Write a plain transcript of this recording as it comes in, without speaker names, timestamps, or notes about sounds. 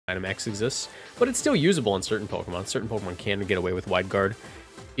Dynamax exists, but it's still usable in certain Pokemon. Certain Pokemon can get away with Wide Guard.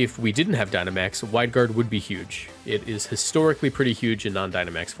 If we didn't have Dynamax, Wide Guard would be huge. It is historically pretty huge in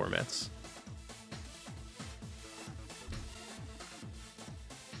non-Dynamax formats.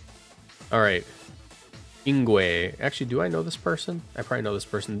 Alright. Ingwe. Actually, do I know this person? I probably know this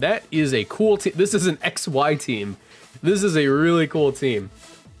person. That is a cool team. This is an XY team. This is a really cool team.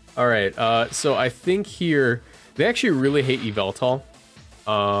 Alright, so I think here... They actually really hate YVELTAL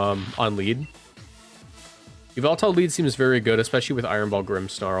on lead. YVELTAL lead seems very good, especially with Iron Ball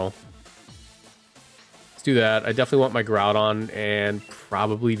Grimmsnarl. Let's do that. I definitely want my Groudon and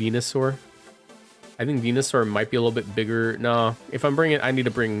probably Venusaur. I think Venusaur might be a little bit bigger. No, if I'm bringing... I need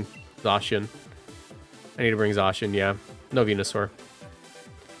to bring Zacian. I need to bring Zacian, yeah. No Venusaur.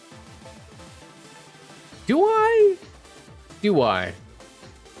 Do I? Do I?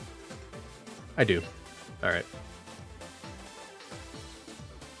 I do. Alright.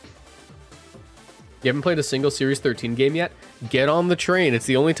 You haven't played a single Series 13 game yet? Get on the train. It's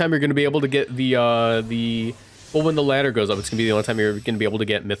the only time you're going to be able to get the... Well, when the ladder goes up, it's going to be the only time you're going to be able to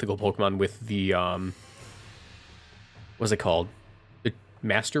get mythical Pokemon with the, what's it called? The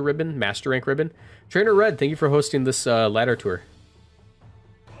Master Ribbon? Master Rank Ribbon? Trainer Red, thank you for hosting this, ladder tour.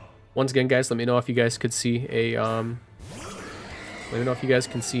 Once again, guys, let me know if you guys could see a, let me know if you guys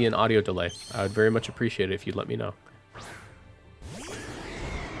can see an audio delay. I would very much appreciate it if you'd let me know.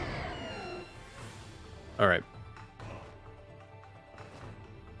 All right.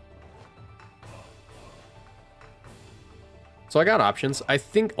 So I got options. I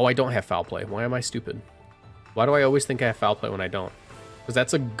think... Oh, I don't have Foul Play. Why am I stupid? Why do I always think I have Foul Play when I don't? Because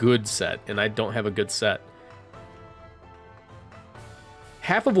that's a good set, and I don't have a good set.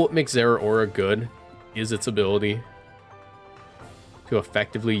 Half of what makes Zeraora good is its ability to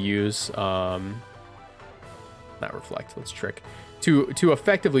effectively use... not Reflect. Let's Trick. To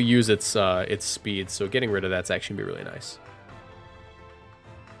effectively use its speed, so getting rid of that's actually be really nice.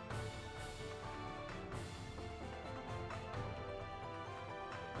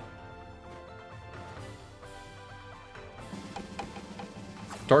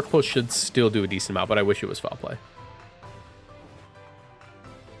 Dark Pulse should still do a decent amount, but I wish it was Foul Play.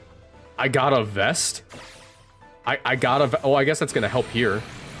 I got a Vest? I got a... Oh, I guess that's going to help here.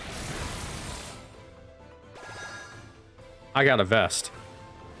 I got a Vest.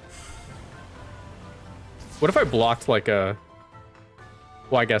 What if I blocked like a...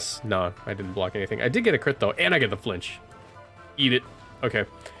 Well, I guess... No, I didn't block anything. I did get a crit though, and I get the flinch. Eat it. Okay.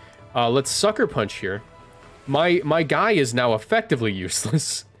 Let's Sucker Punch here. My guy is now effectively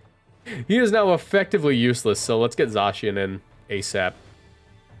useless. He is now effectively useless, so let's get Zacian in ASAP.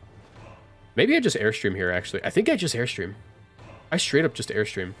 Maybe I just Airstream here, actually. I think I just Airstream. I straight up just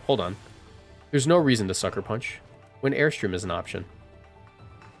Airstream. Hold on. There's no reason to Sucker Punch when Airstream is an option.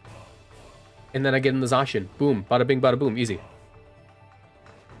 And then I get in the Zacian. Boom. Bada bing, bada boom. Easy.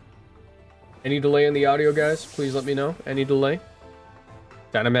 Any delay in the audio, guys? Please let me know. Any delay?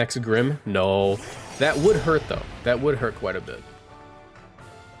 Dynamax Grim? No. That would hurt, though. That would hurt quite a bit.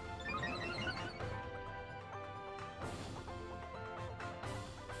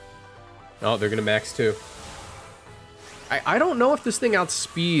 Oh, they're gonna max too. I don't know if this thing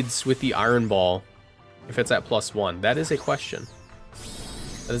outspeeds with the Iron Ball if it's at +1. That is a question.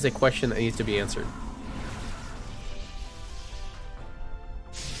 That is a question that needs to be answered.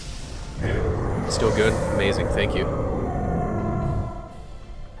 Still good? Amazing, thank you.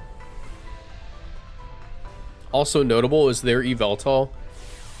 Also notable is their YVELTAL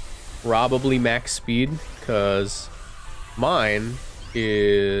probably max speed, because mine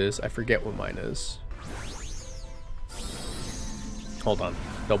is... I forget what mine is. Hold on,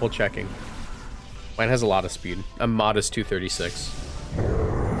 double checking. Mine has a lot of speed. I'm modest 236.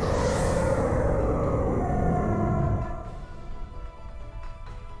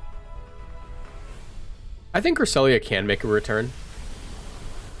 I think Cresselia can make a return.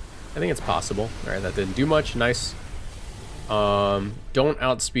 I think it's possible. Alright, that didn't do much. Nice. Don't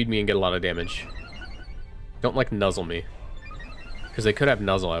outspeed me and get a lot of damage. Don't, like, nuzzle me. Because they could have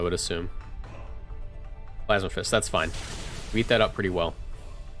nuzzle, I would assume. Plasma Fist, that's fine. Beat that up pretty well.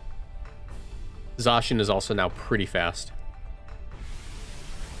 Zacian is also now pretty fast.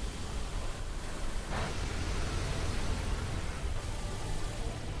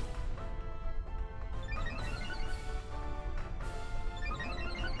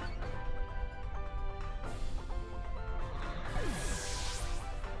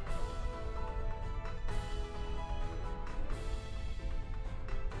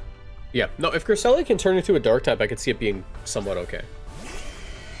 Yeah, no, if Cresselia can turn into a dark type, I could see it being somewhat okay.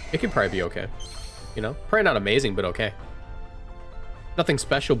 It could probably be okay. You know? Probably not amazing, but okay. Nothing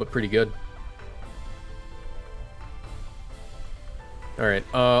special, but pretty good. Alright,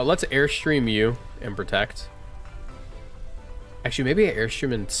 let's Airstream you and protect. Actually, maybe I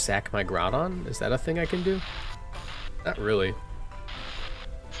Airstream and sack my Groudon? Is that a thing I can do? Not really.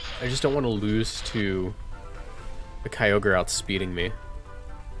 I just don't want to lose to the Kyogre outspeeding me.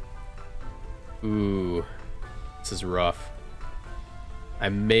 Ooh, this is rough. I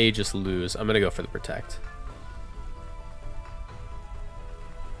may just lose. I'm gonna go for the protect.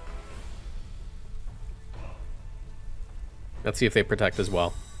 Let's see if they protect as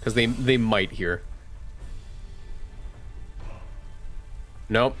well, because they might here.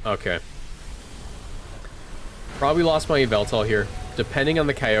 Nope. Okay. Probably lost my Yveltal here. Depending on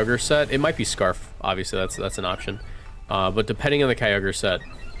the Kyogre set, it might be Scarf. Obviously, that's an option. But depending on the Kyogre set,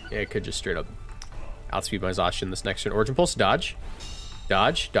 it could just straight up outspeed my Zacian this next turn. Origin Pulse, dodge.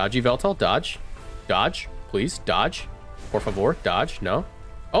 Dodge. Dodge Yveltal, dodge. Dodge, please, dodge. Por favor, dodge, no.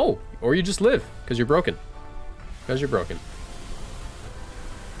 Oh, or you just live, because you're broken. Because you're broken.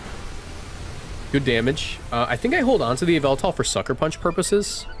 Good damage. I think I hold on to the Yveltal for Sucker Punch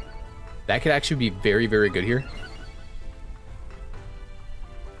purposes. That could actually be very, very good here.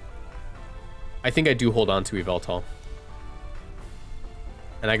 I think I do hold on to Yveltal.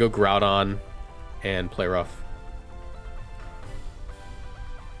 And I go Groudon and play rough.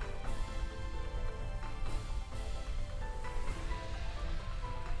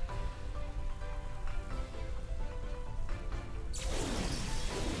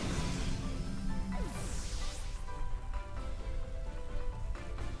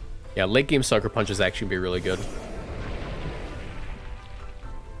 Yeah, late game Sucker Punch is actually be really good.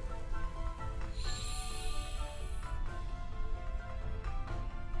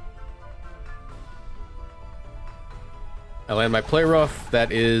 I land my Play Rough.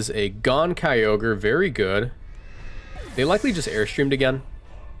 That is a Gone Kyogre. Very good. They likely just Airstreamed again.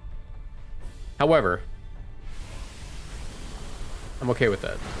 However, I'm okay with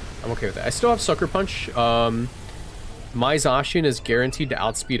that. I'm okay with that. I still have Sucker Punch. My Zacian is guaranteed to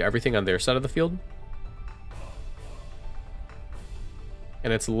outspeed everything on their side of the field.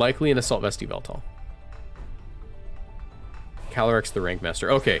 And it's likely an Assault Vest Yveltal. Calyrex the Rank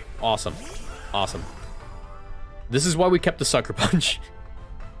Master. Okay, awesome. Awesome. This is why we kept the Sucker Punch.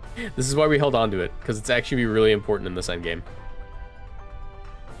 This is why we held on to it, because it's actually really important in this endgame.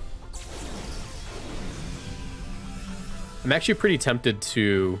 I'm actually pretty tempted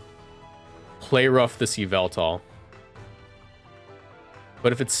to play rough this Yveltal.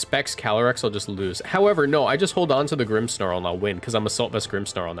 But if it specs Calyrex, I'll just lose. However, no, I just hold on to the Grimmsnarl and I'll win, because I'm Assault Vest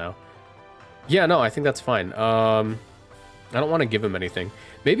Grimmsnarl now. Yeah, no, I think that's fine. I don't want to give him anything.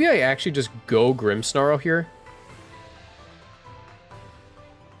 Maybe I actually just go Grimmsnarl here.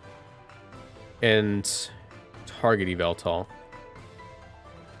 And target Yveltal.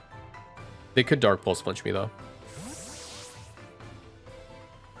 They could Dark Pulse Punch me, though.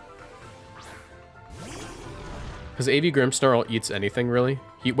 Because AV Grimmsnarl eats anything, really.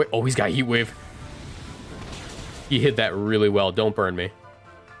 Heat Wave. Oh, he's got Heat Wave. He hit that really well. Don't burn me.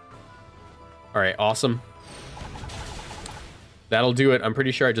 Alright, awesome. That'll do it. I'm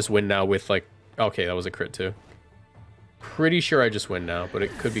pretty sure I just win now with, like... Okay, that was a crit, too. Pretty sure I just win now, but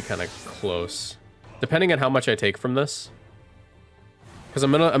it could be kind of close. Depending on how much I take from this. Because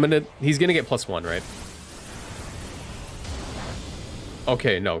he's gonna get +1, right?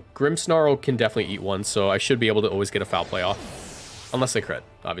 Okay, no. Grimmsnarl can definitely eat one, so I should be able to always get a foul play off. Unless they crit,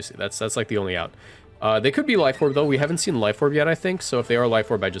 obviously. That's like the only out. They could be Life Orb, though. We haven't seen Life Orb yet, I think. So if they are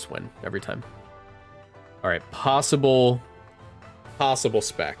Life Orb, I just win every time. Alright, possible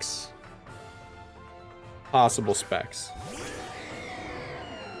specs. Possible specs.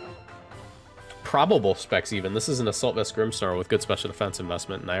 Probable specs, even. This is an Assault Vest Grimmsnarl with good special defense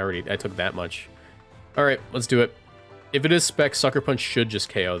investment, and I took that much. Alright, let's do it. If it is spec, Sucker Punch should just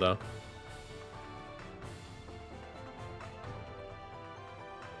KO, though.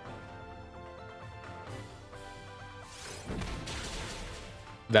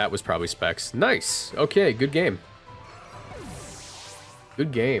 That was probably specs. Nice! Okay, good game.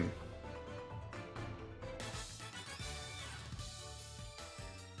 Good game.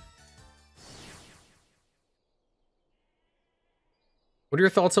 What are your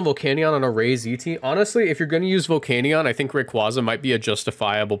thoughts on Volcanion on a Raise ET? Honestly, if you're going to use Volcanion, I think Rayquaza might be a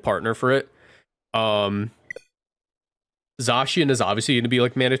justifiable partner for it. Zacian is obviously going to be,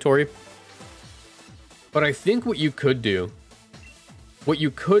 like, mandatory. But I think what you could do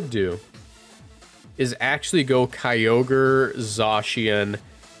is actually go Kyogre, Zacian,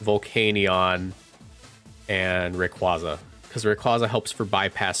 Volcanion, and Rayquaza. because Rayquaza helps for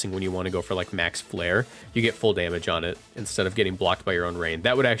bypassing when you want to go for like max flare. You get full damage on it instead of getting blocked by your own rain.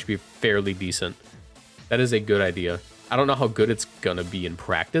 That would actually be fairly decent. That is a good idea. I don't know how good it's gonna be in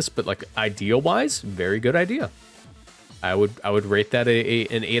practice, but like idea-wise, very good idea. I would rate that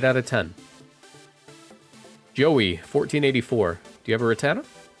an 8 out of 10. Joey, 1484. Do you have a Rattata?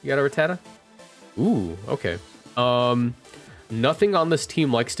 You got a Rattata? Ooh, okay. Nothing on this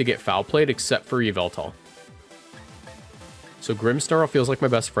team likes to get foul played except for YVELTAL. So Grimmsnarl feels like my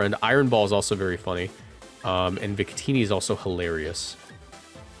best friend. Iron Ball is also very funny. And Victini is also hilarious.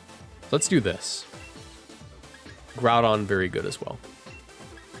 Let's do this. Groudon, very good as well.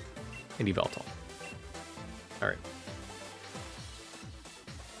 And YVELTAL. Alright.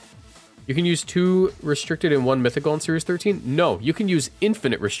 You can use 2 restricted and 1 mythical in Series 13? No, you can use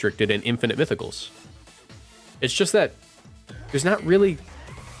infinite restricted and infinite mythicals. It's just that there's not really...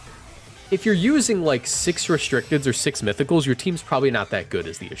 If you're using like 6 restricteds or 6 mythicals, your team's probably not that good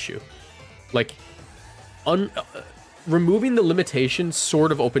is the issue. Like, removing the limitation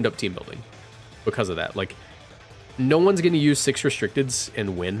sort of opened up team building because of that. Like, no one's going to use 6 restricteds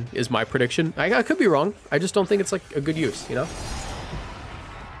and win, is my prediction. I could be wrong. I just don't think it's like a good use, you know?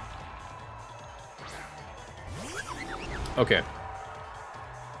 Okay.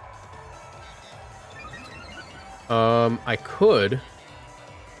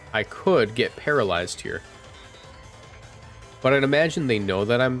 I could get paralyzed here. But I'd imagine they know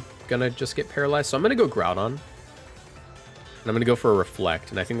that I'm gonna just get paralyzed, so I'm gonna go Groudon. And I'm gonna go for a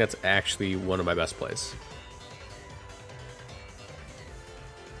Reflect, and I think that's actually one of my best plays.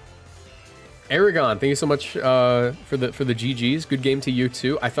 Aragon, thank you so much for the GGs. Good game to you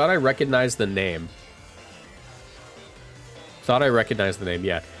too. I thought I recognized the name.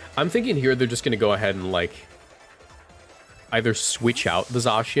 Yeah. I'm thinking here they're just gonna go ahead and like either switch out the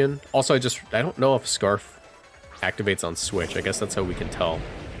Zacian. Also, I don't know if Scarf activates on switch. I guess that's how we can tell.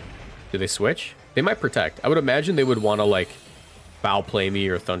 Do they switch? They might protect. I would imagine they would want to like foul play me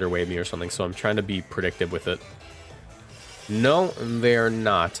or thunder wave me or something, so I'm trying to be predictive with it. No, they're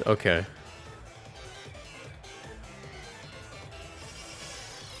not. Okay.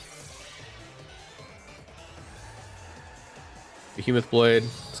 Behemoth Blade.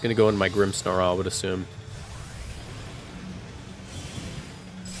 It's gonna go in my Grimmsnarl, I would assume.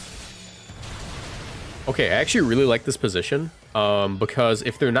 Okay, I actually really like this position, because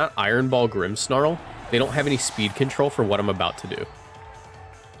if they're not Iron Ball Grimmsnarl, they don't have any speed control for what I'm about to do.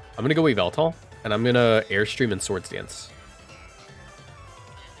 I'm gonna go YVELTAL, and I'm gonna Airstream and Swords Dance.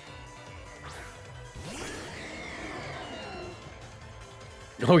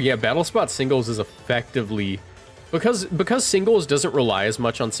 Oh yeah, Battle Spot Singles is effectively... Because Singles doesn't rely as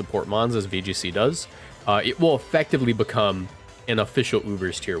much on support mons as VGC does, it will effectively become an official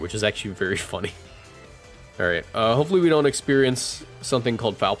Ubers tier, which is actually very funny. Alright, hopefully we don't experience something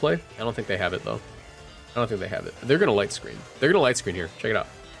called foul play. I don't think they have it, though. I don't think they have it. They're gonna light screen. They're gonna light screen here. Check it out.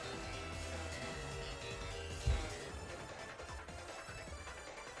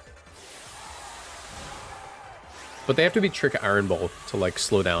 But they have to be Trick Iron Ball to, like,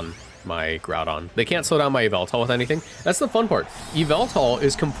 slow down my Groudon. They can't slow down my YVELTAL with anything. That's the fun part. YVELTAL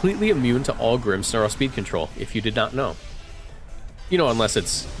is completely immune to all Grimmsnarl speed control, if you did not know. You know, unless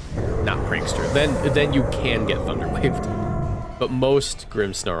it's not Prankster. Then you can get Thunder Waved. But most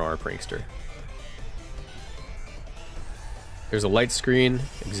Grimmsnarl are Prankster. There's a light screen.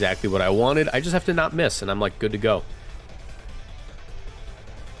 Exactly what I wanted. I just have to not miss, and I'm, like, good to go.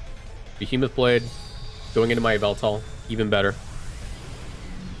 Behemoth Blade. Going into my YVELTAL. Even better.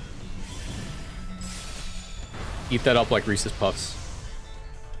 Eat that up like Reese's Puffs.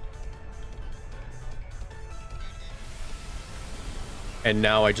 And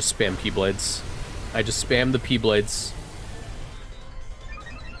now I just spam P-Blades. I just spam the P-Blades.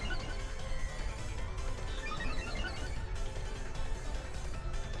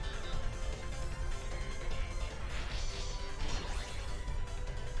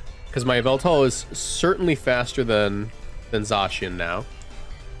 Because my YVELTAL is certainly faster than Zacian now.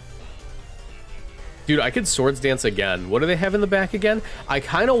 Dude, I could Swords Dance again. What do they have in the back again? I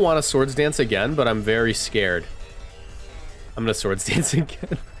kind of want to Swords Dance again, but I'm very scared. I'm gonna Swords Dance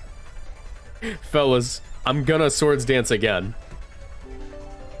again. Fellas, I'm gonna Swords Dance again.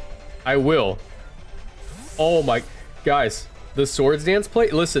 I will. Oh my... Guys, the Swords Dance play...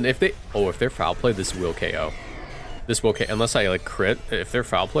 Listen, if they... Oh, if they're foul play, this will KO. This will KO. Unless I, like, crit. If they're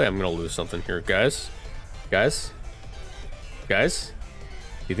foul play, I'm gonna lose something here. Guys? Guys? Guys?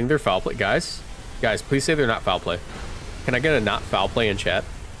 Do you think they're foul play? Guys? Guys, please say they're not foul play. Can I get a not foul play in chat?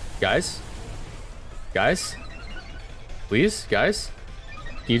 Guys? Guys? Please? Guys?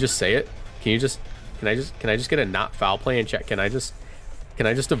 Can you just say it? Can Can I just get a not foul play and check? Can I just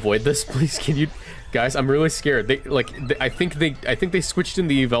avoid this, please? Can you, guys? I'm really scared. I think they switched in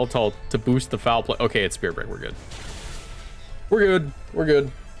the YVELTAL to boost the foul play. Okay, it's Spirit Break. We're good. We're good. We're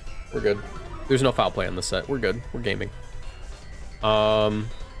good. We're good. There's no foul play on this set. We're good. We're gaming. But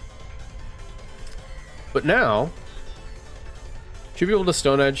now should be able to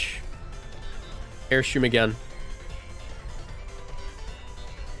Stone Edge, Airstream again.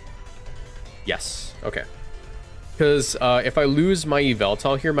 Yes. Okay. Because if I lose my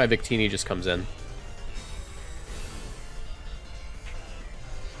YVELTAL here, my Victini just comes in.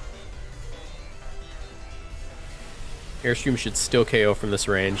 Airstream should still KO from this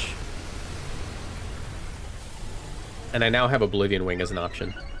range. And I now have Oblivion Wing as an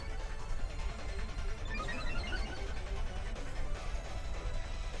option.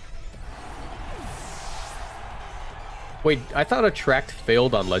 Wait, I thought Attract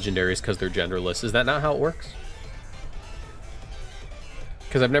failed on legendaries because they're genderless. Is that not how it works?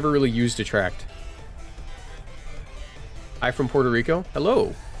 Because I've never really used Attract. Hi from Puerto Rico.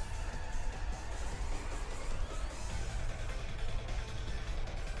 Hello.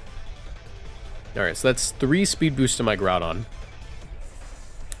 Alright, so that's 3 speed boosts to my Groudon.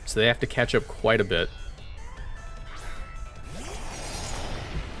 So they have to catch up quite a bit.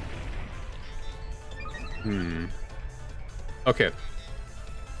 Okay.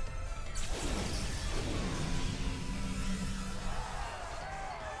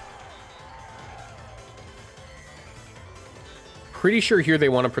 Pretty sure here they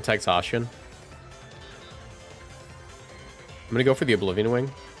want to protect Zacian. I'm gonna go for the Oblivion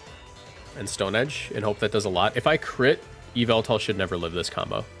Wing and Stone Edge and hope that does a lot. If I crit, YVELTAL should never live this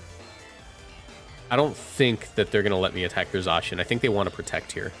combo. I don't think that they're gonna let me attack their Zacian. I think they want to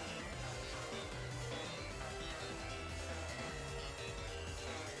protect here.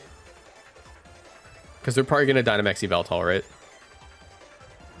 Because they're probably going to Dynamax YVELTAL, right?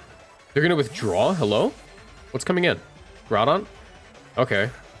 They're going to withdraw? Hello? What's coming in? Groudon?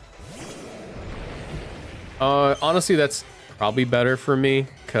 Okay. Honestly, that's probably better for me,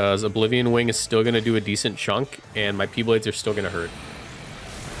 because Oblivion Wing is still going to do a decent chunk, and my P-Blades are still going to hurt.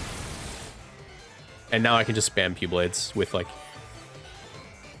 And now I can just spam P-Blades with, like,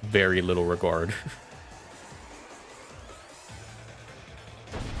 very little regard.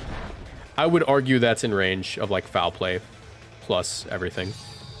 I would argue that's in range of, like, foul play plus everything.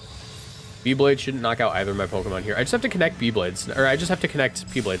 B-Blade shouldn't knock out either of my Pokemon here. I just have to connect B-Blades, or I just have to connect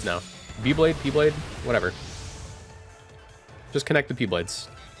P-Blades now. B-Blade, P-Blade, whatever. Just connect the P-Blades,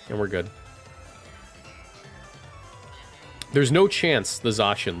 and we're good. There's no chance the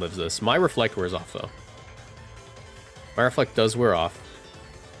Zacian lives this. My Reflect wears off, though. My Reflect does wear off.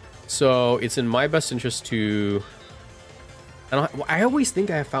 So it's in my best interest to... I always think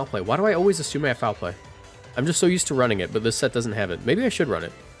I have foul play. Why do I always assume I have foul play? I'm just so used to running it, but this set doesn't have it. Maybe I should run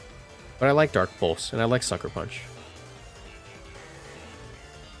it. But I like Dark Pulse, and I like Sucker Punch.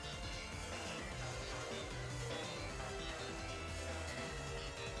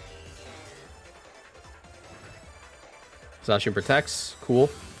 Zacian protects. Cool.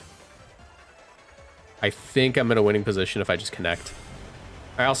 I think I'm in a winning position if I just connect.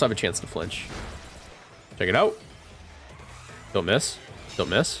 I also have a chance to flinch. Check it out. Don't miss. Don't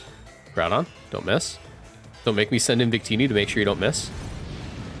miss. Groudon. Don't miss. Don't make me send in Victini to make sure you don't miss.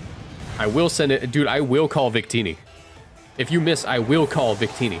 I will send it. Dude, I will call Victini. If you miss, I will call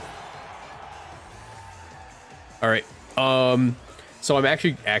Victini. All right. So I'm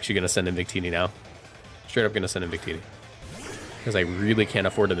actually going to send in Victini now. Straight up going to send in Victini. Because I really can't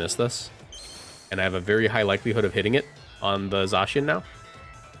afford to miss this. And I have a very high likelihood of hitting it on the Zacian now.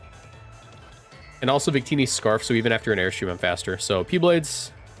 And also Victini's Scarf, so even after an Airstream, I'm faster. So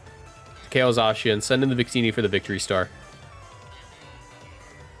P-Blades, KO Zacian, send in the Victini for the Victory Star.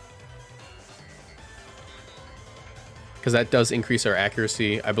 Because that does increase our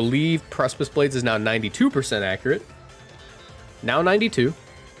accuracy. I believe Precipice Blades is now 92% accurate. Now 92.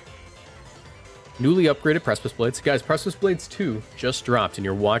 Newly upgraded Precipice Blades. Guys, Precipice Blades 2 just dropped, and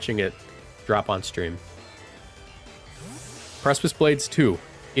you're watching it drop on stream. Precipice Blades 2.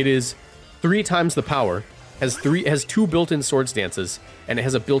 It is 3 times the power, has 2 built-in sword stances, and it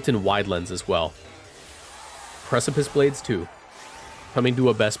has a built-in wide lens as well. Precipice Blades 2, coming to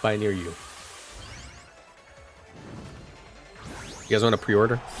a Best Buy near you. You guys want to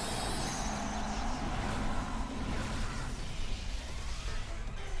pre-order?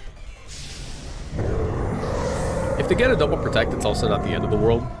 If they get a double protect, it's also not the end of the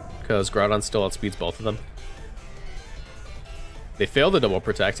world, because Groudon still outspeeds both of them. They fail the double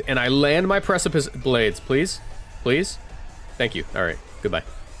protect, and I land my Precipice Blades. Please? Please? Thank you. All right. Goodbye.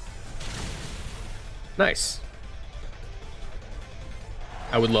 Nice.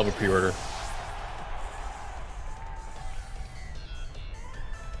 I would love a pre-order.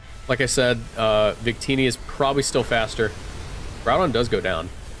 Like I said, Victini is probably still faster. Groudon does go down.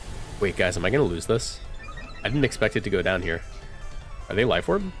 Wait, guys, am I going to lose this? I didn't expect it to go down here. Are they Life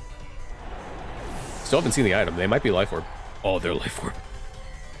Orb? Still haven't seen the item. They might be Life Orb. Oh, they're Life Orb.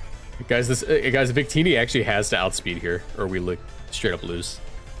 Guys, Victini actually has to outspeed here, or we like straight up lose.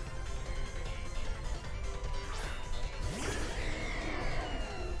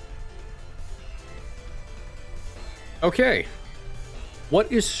 Okay.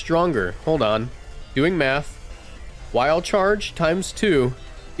 What is stronger? Hold on. Doing math. Wild Charge times 2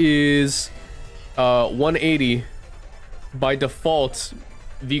 is 180. By default,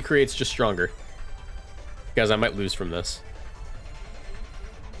 V creates just stronger. Guys, I might lose from this.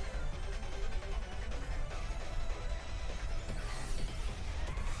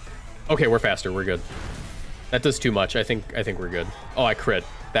 Okay, we're faster. We're good. That does too much. I think we're good. Oh, I crit.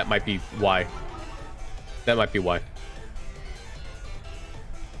 That might be why. That might be why.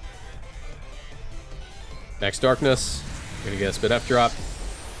 Max Darkness. I'm gonna get a Spit F drop.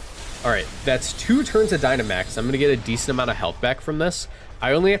 Alright, that's 2 turns of Dynamax. I'm gonna get a decent amount of health back from this.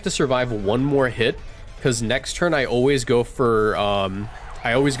 I only have to survive 1 more hit, because next turn I always go for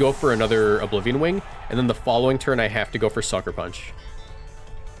another Oblivion Wing, and then the following turn I have to go for Sucker Punch.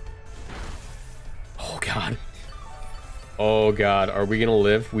 Oh god. Oh god, are we gonna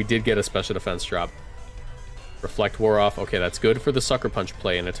live? We did get a special defense drop. Reflect wore off. Okay, that's good for the Sucker Punch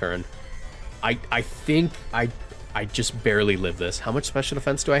play in a turn. I think I just barely live this. How much special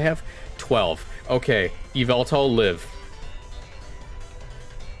defense do I have? 12. Okay, YVELTAL live.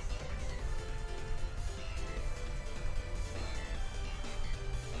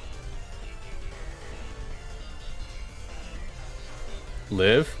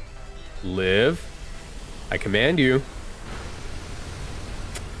 Live. Live. I command you.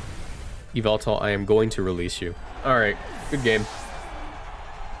 YVELTAL, I am going to release you. Alright, good game.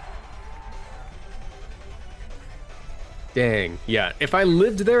 Dang, yeah. If I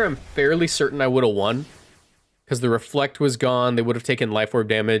lived there, I'm fairly certain I would have won. Because the Reflect was gone, they would have taken Life Orb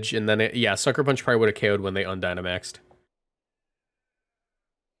damage, and then, yeah, Sucker Punch probably would have KO'd when they undynamaxed.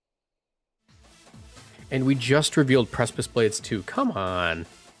 And we just revealed Precipice Blades 2. Come on.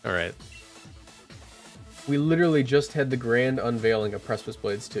 Alright. We literally just had the grand unveiling of Precipice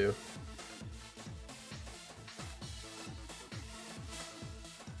Blades 2.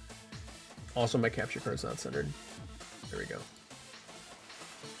 Also, my capture card's not centered. There we go.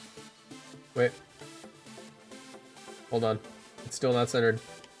 Wait. Hold on. It's still not centered.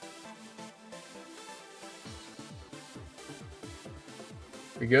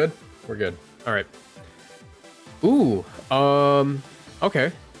 We good? We're good. Alright. Ooh.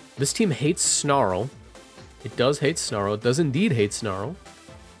 Okay. This team hates Snarl. It does hate Snarl. It does indeed hate Snarl.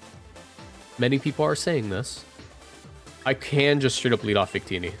 Many people are saying this. I can just straight up lead off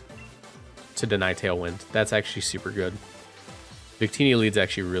Victini to deny Tailwind. That's actually super good. Victini lead's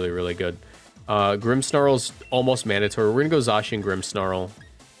actually really, really good. Grimmsnarl's almost mandatory. We're gonna go Zacian, Grimmsnarl,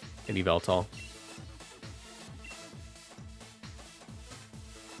 and YVELTAL.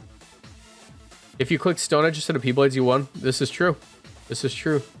 If you clicked Stone Edge instead of P-Blades, you won. This is true. This is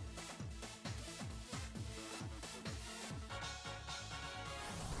true.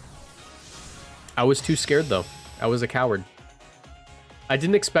 I was too scared, though. I was a coward. I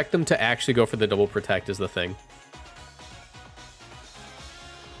didn't expect them to actually go for the double protect is the thing.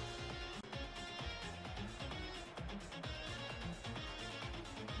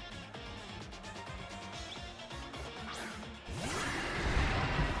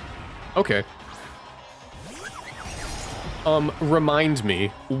 Okay. Remind me,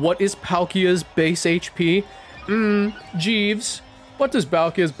 what is Palkia's base HP? Jeeves, what does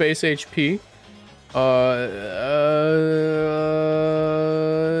Palkia's base HP?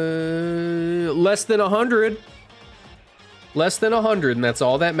 Less than 100. Less than 100, and that's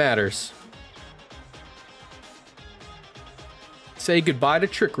all that matters. Say goodbye to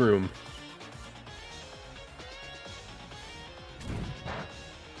Trick Room.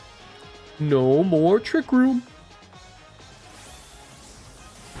 No more Trick Room.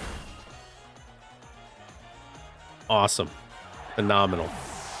 Awesome. Phenomenal.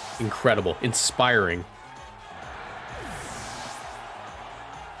 Incredible. Inspiring.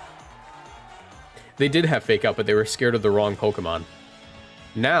 They did have Fake Out, but they were scared of the wrong Pokemon.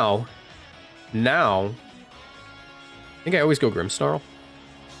 Now, I think I always go Grimmsnarl.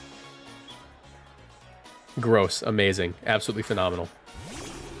 Gross. Amazing. Absolutely phenomenal.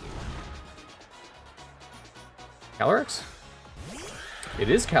 Calyrex? It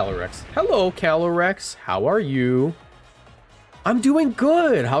is Calyrex. Hello, Calyrex. How are you? I'm doing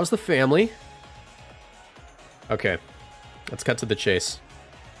good. How's the family? Okay, let's cut to the chase.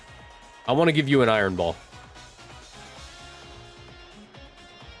 I want to give you an Iron Ball.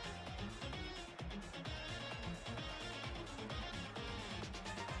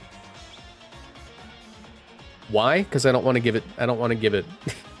 Why? Because I don't want to give it... I don't want to give it...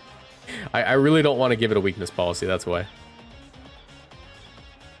 I really don't want to give it a weakness policy, that's why.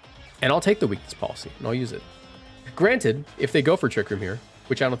 And I'll take the weakness policy, and I'll use it. Granted, if they go for Trick Room here,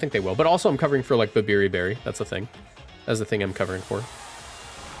 which I don't think they will, but also I'm covering for, like, Babiri Berry. That's the thing. That's the thing I'm covering for.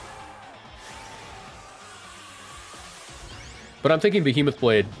 But I'm thinking Behemoth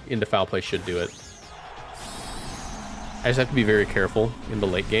Blade into Foul Play should do it. I just have to be very careful in the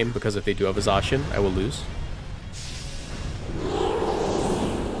late game, because if they do have a Zacian, I will lose.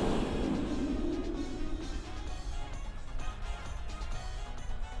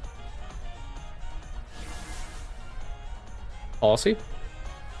 Policy?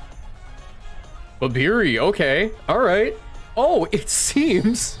 Babiri, okay. Alright. Oh, it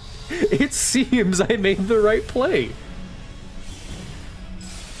seems I made the right play.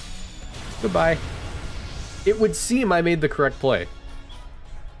 Goodbye. It would seem I made the correct play.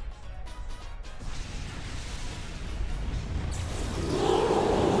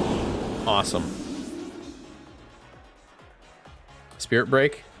 Awesome. Spirit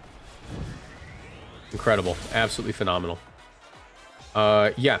Break. Incredible. Absolutely phenomenal.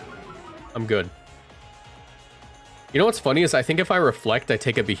 Yeah. I'm good. You know what's funny is I think if I reflect, I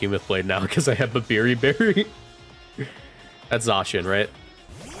take a Behemoth Blade now because I have Babiri Berry. That's Zacian, right?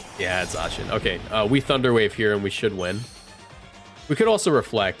 Yeah, it's Zacian. Okay, we Thunder Wave here and we should win. We could also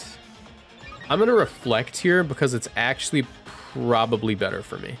reflect. I'm going to reflect here because it's actually probably better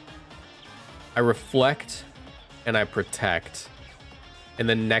for me. I reflect and I protect. And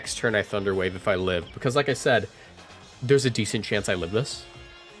then next turn I Thunder Wave if I live. Because like I said, there's a decent chance I live this.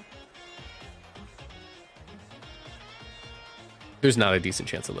 There's not a decent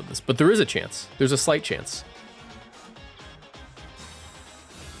chance I live this, but there is a chance. There's a slight chance.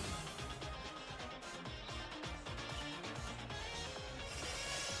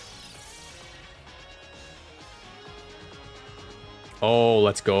 Oh,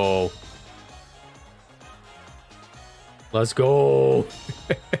 let's go. Let's go.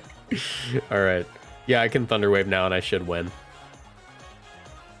 All right. Yeah, I can Thunder Wave now and I should win.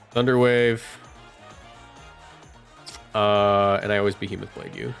 Thunder Wave. And I always Behemoth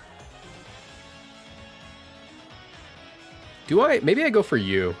Blade you. Do I? Maybe I go for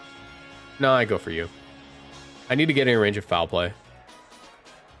you. No, I go for you. I need to get in range of Foul Play.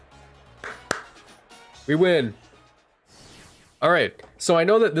 We win. All right. So I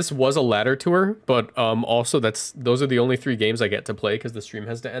know that this was a ladder tour, but also those are the only 3 games I get to play because the stream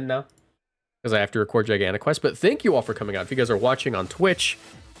has to end now. Because I have to record Gigantic Quest. But thank you all for coming out. If you guys are watching on Twitch,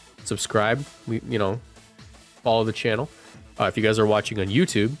 subscribe. Follow the channel. If you guys are watching on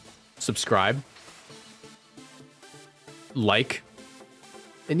YouTube, subscribe. Like.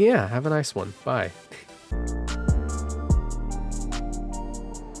 And yeah, have a nice one. Bye.